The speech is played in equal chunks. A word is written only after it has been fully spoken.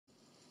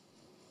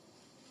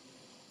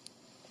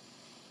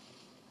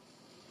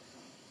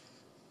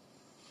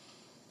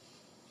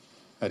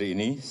Hari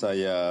ini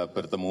saya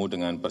bertemu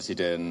dengan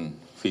Presiden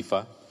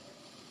FIFA,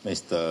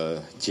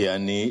 Mr.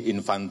 Gianni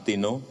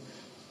Infantino,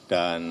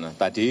 dan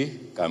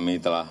tadi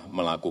kami telah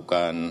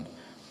melakukan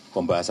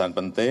pembahasan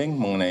penting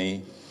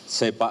mengenai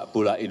sepak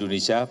bola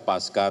Indonesia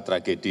pasca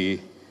tragedi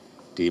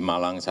di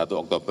Malang 1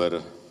 Oktober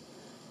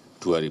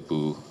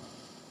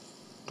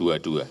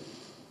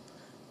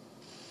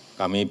 2022.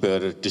 Kami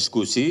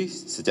berdiskusi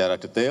secara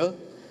detail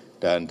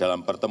dan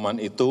dalam pertemuan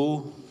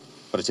itu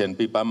Presiden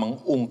FIFA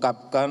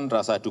mengungkapkan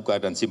rasa duka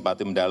dan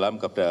simpati mendalam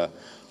kepada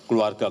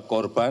keluarga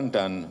korban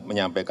dan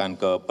menyampaikan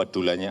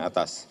kepeduliannya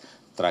atas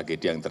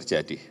tragedi yang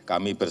terjadi.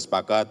 Kami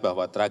bersepakat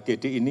bahwa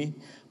tragedi ini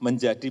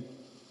menjadi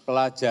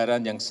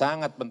pelajaran yang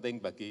sangat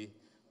penting bagi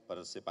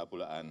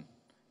persepakbolaan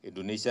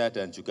Indonesia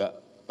dan juga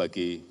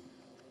bagi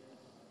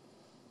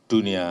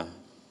dunia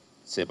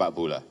sepak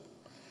bola.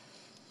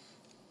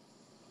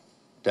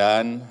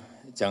 Dan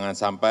jangan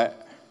sampai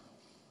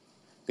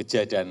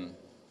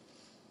kejadian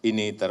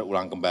ini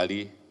terulang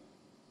kembali,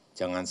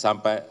 jangan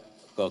sampai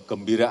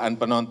kegembiraan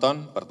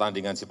penonton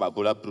pertandingan sepak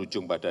bola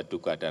berujung pada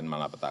duka dan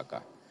malapetaka.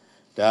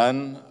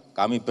 Dan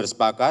kami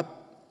bersepakat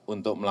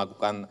untuk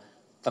melakukan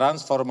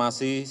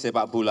transformasi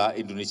sepak bola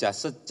Indonesia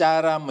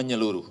secara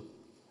menyeluruh,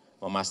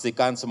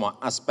 memastikan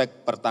semua aspek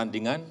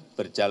pertandingan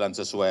berjalan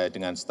sesuai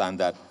dengan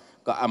standar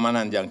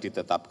keamanan yang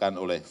ditetapkan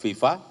oleh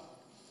FIFA.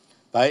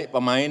 Baik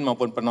pemain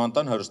maupun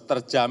penonton harus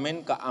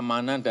terjamin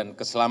keamanan dan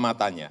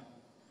keselamatannya.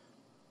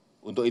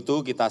 Untuk itu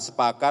kita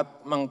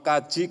sepakat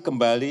mengkaji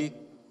kembali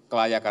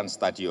kelayakan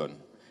stadion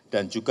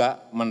dan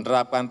juga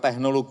menerapkan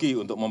teknologi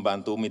untuk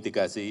membantu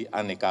mitigasi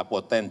aneka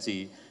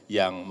potensi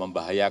yang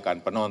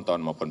membahayakan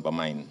penonton maupun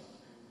pemain.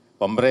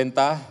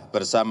 Pemerintah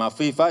bersama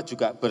FIFA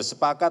juga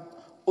bersepakat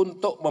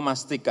untuk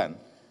memastikan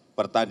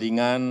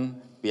pertandingan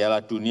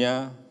Piala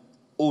Dunia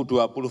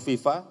U20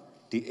 FIFA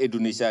di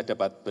Indonesia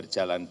dapat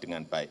berjalan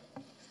dengan baik.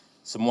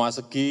 Semua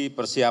segi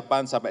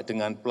persiapan sampai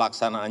dengan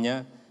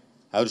pelaksanaannya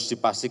harus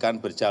dipastikan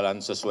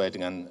berjalan sesuai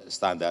dengan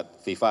standar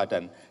FIFA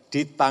dan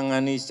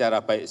ditangani secara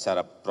baik,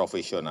 secara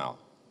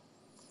profesional.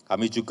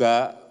 Kami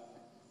juga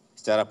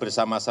secara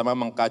bersama-sama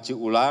mengkaji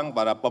ulang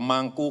para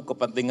pemangku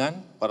kepentingan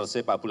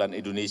persepakbolaan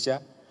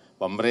Indonesia.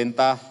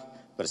 Pemerintah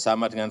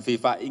bersama dengan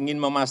FIFA ingin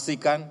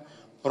memastikan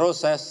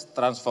proses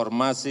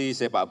transformasi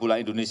sepak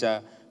bola Indonesia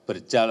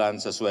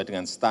berjalan sesuai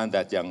dengan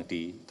standar yang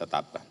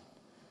ditetapkan.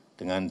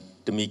 Dengan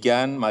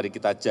demikian, mari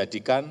kita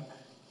jadikan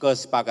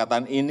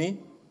kesepakatan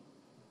ini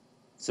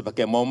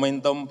sebagai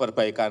momentum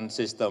perbaikan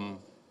sistem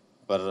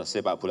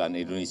persepakbolaan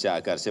Indonesia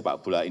agar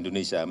sepak bola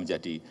Indonesia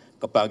menjadi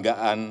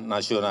kebanggaan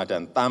nasional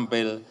dan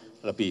tampil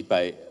lebih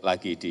baik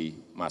lagi di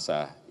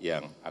masa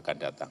yang akan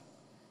datang.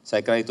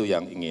 Saya kira itu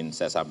yang ingin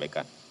saya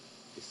sampaikan.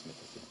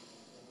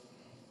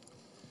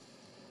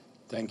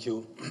 Thank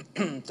you.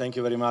 Thank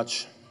you very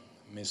much,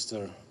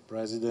 Mr.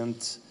 President,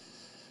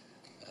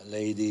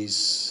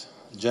 ladies,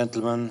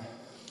 gentlemen.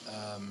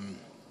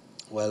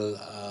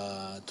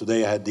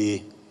 Today I had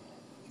the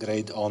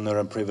great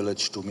honor and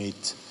privilege to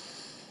meet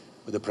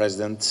with the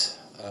President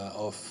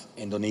of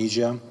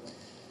Indonesia.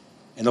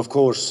 And of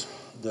course,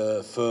 the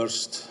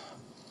first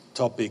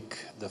topic,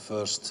 the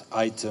first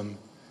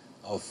item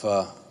of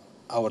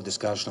our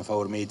discussion, of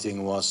our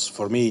meeting was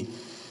for me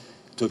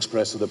to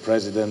express to the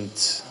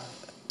President,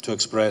 to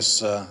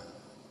express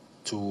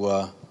to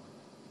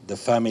the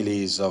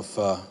families of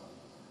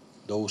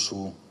those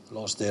who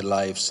lost their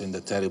lives in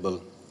the terrible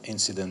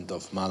incident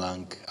of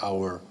Malang,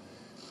 our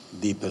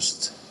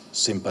deepest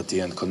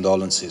sympathy and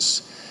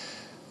condolences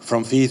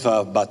from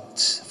FIFA,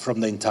 but from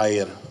the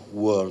entire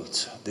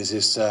world. This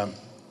is a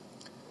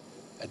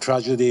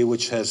tragedy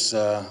which has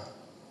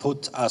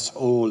put us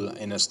all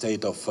in a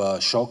state of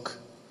shock.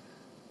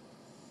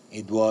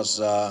 It was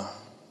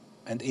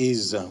and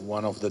is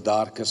one of the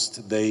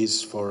darkest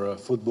days for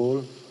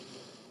football.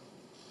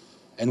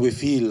 And we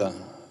feel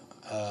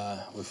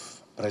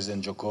with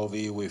President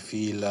Jokowi, we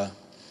feel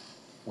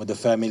with the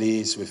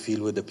families, we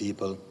feel with the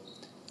people.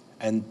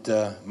 And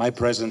my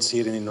presence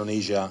here in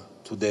Indonesia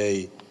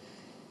today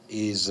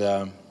is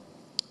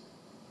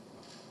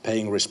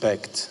paying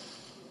respect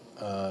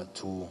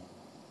to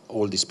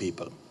all these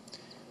people.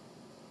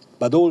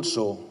 But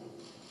also,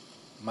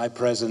 my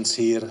presence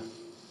here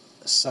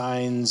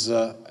signs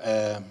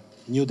a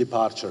new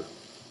departure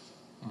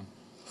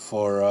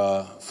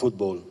for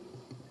football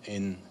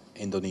in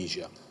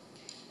Indonesia.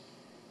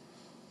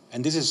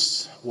 And this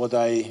is what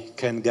I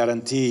can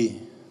guarantee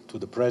to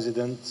the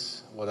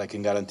President, what I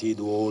can guarantee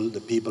to all the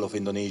people of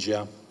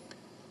Indonesia.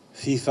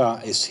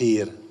 FIFA is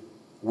here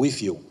with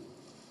you.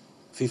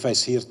 FIFA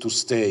is here to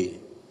stay.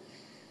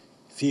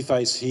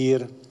 FIFA is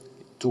here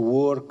to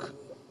work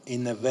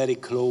in a very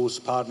close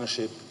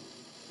partnership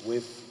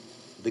with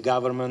the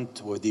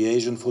government, with the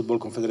Asian Football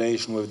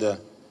Confederation, with the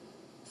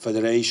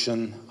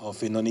Federation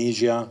of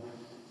Indonesia,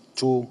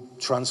 to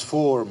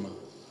transform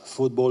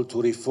football,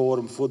 to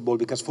reform football,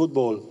 because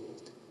football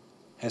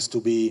has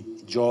to be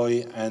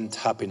joy and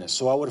happiness.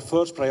 So our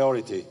first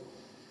priority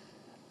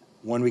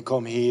when we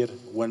come here,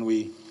 when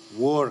we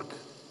work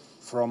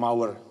from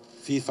our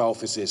FIFA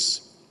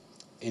offices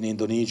in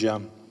Indonesia,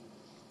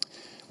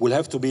 will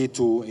have to be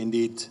to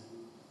indeed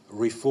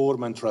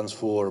reform and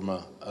transform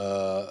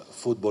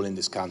football in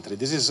this country.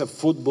 This is a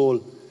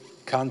football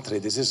country.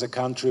 This is a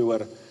country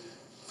where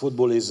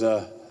football is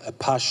a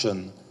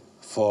passion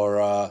for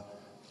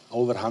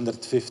over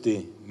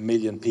 150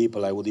 million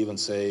people. I would even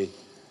say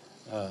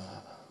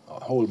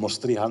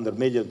almost 300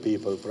 million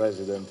people,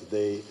 President.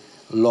 They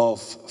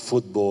love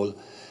football.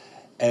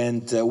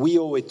 And we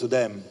owe it to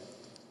them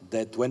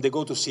that when they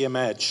go to see a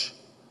match,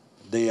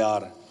 they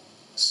are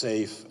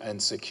safe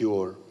and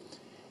secure.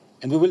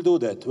 And we will do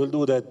that. We'll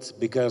do that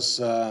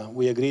because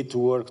we agreed to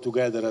work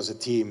together as a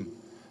team,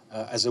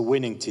 as a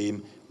winning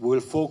team. We will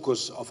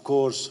focus, of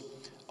course,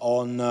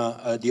 on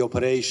the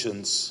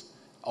operations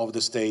of the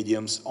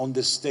stadiums, on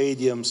the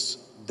stadiums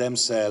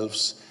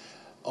themselves,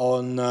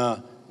 on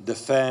the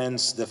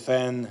fans, the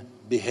fan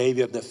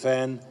behavior, the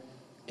fan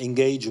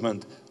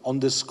engagement, on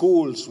the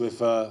schools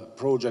with a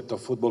project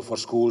of Football for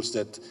Schools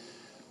that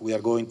we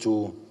are going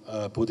to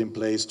put in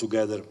place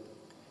together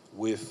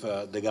with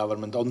the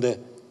government, on the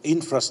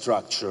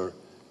infrastructure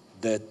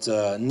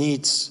that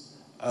needs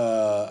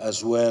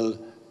as well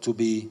to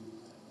be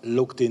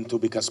looked into,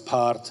 because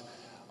part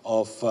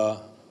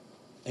of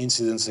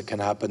incidents that can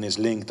happen is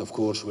linked, of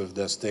course, with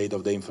the state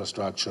of the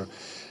infrastructure.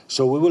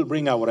 So we will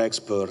bring our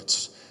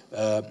experts,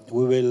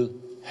 we will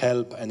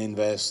help and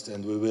invest,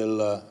 and we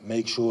will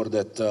make sure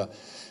that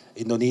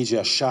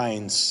Indonesia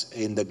shines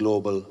in the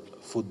global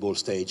football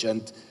stage.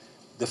 And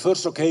the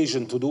first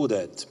occasion to do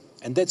that,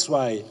 and that's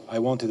why I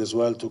wanted as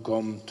well to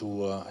come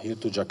to here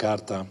to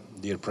Jakarta,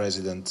 dear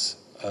President,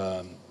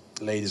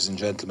 ladies and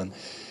gentlemen,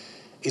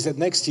 is that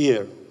next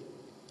year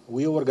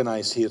we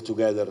organize here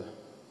together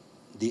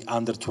the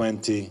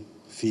Under-20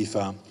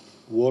 FIFA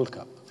World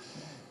Cup.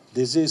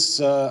 This is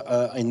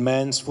in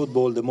men's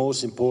football the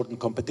most important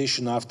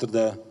competition after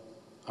the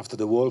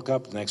World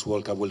Cup. The next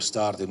World Cup will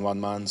start in 1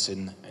 month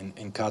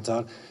in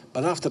Qatar.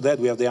 But after that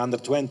we have the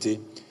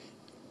Under-20,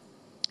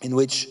 in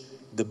which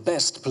the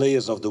best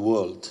players of the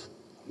world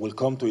will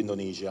come to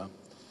Indonesia,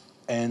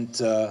 and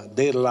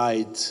their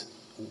light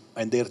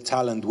and their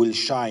talent will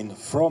shine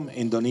from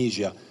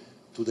Indonesia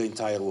to the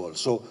entire world.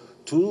 So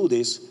to do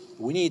this,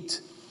 we need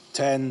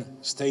 10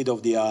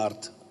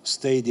 state-of-the-art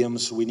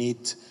stadiums. We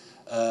need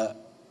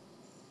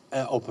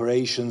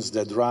operations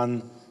that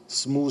run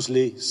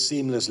smoothly,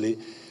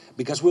 seamlessly,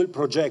 because we'll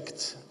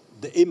project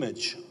the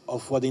image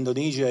of what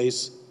Indonesia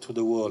is to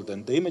the world.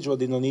 And the image of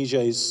what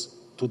Indonesia is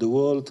to the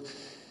world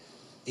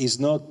is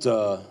not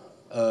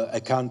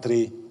a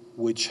country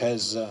which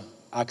has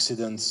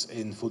accidents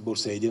in football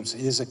stadiums.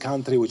 It is a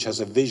country which has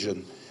a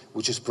vision,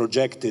 which is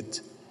projected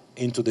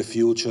into the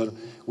future,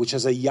 which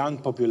has a young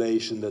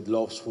population that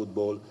loves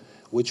football,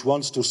 which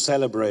wants to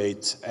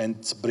celebrate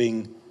and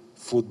bring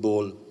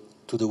football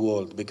to the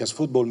world. Because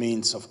football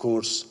means, of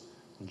course,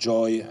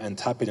 joy and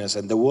happiness.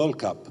 And the World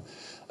Cup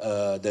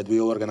that we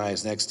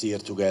organize next year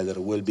together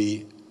will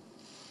be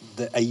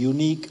a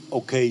unique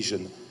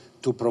occasion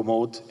to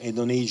promote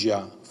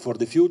Indonesia for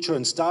the future.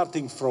 And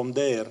starting from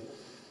there,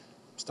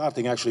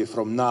 starting actually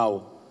from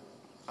now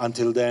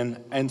until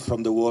then, and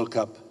from the World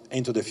Cup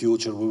into the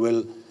future, we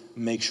will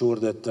make sure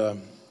that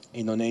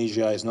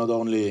Indonesia is not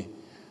only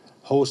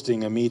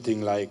hosting a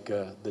meeting like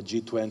the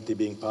G20,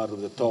 being part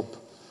of the top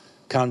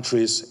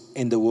countries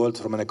in the world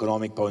from an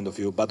economic point of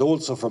view, but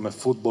also from a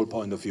football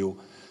point of view.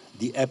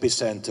 The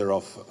epicenter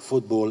of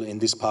football in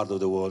this part of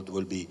the world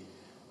will be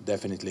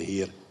definitely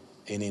here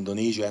in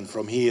Indonesia, and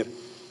from here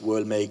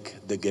we'll make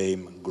the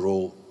game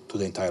grow to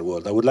the entire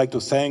world. I would like to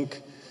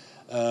thank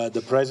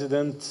the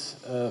President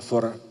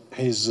for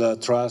his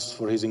trust,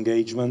 for his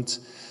engagement.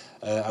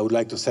 I would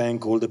like to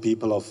thank all the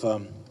people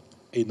of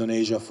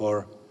Indonesia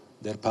for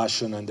their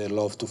passion and their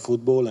love to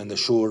football, and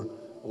assure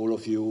all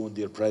of you,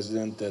 dear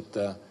President,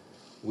 that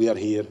we are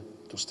here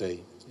to stay.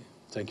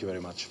 Thank you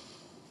very much.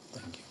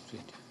 Thank you.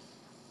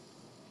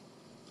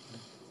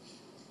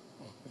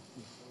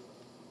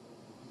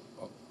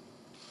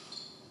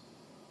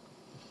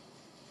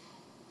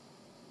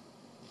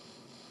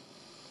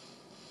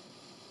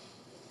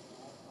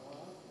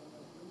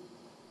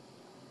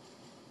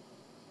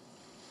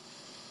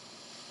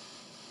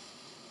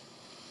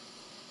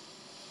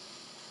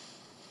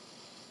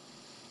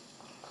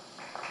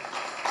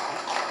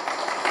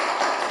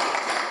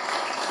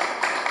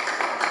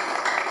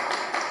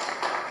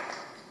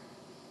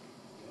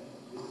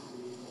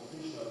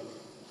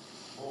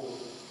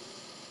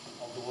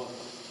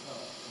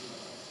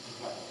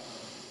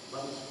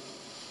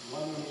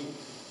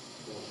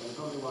 There's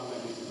only one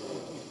like this.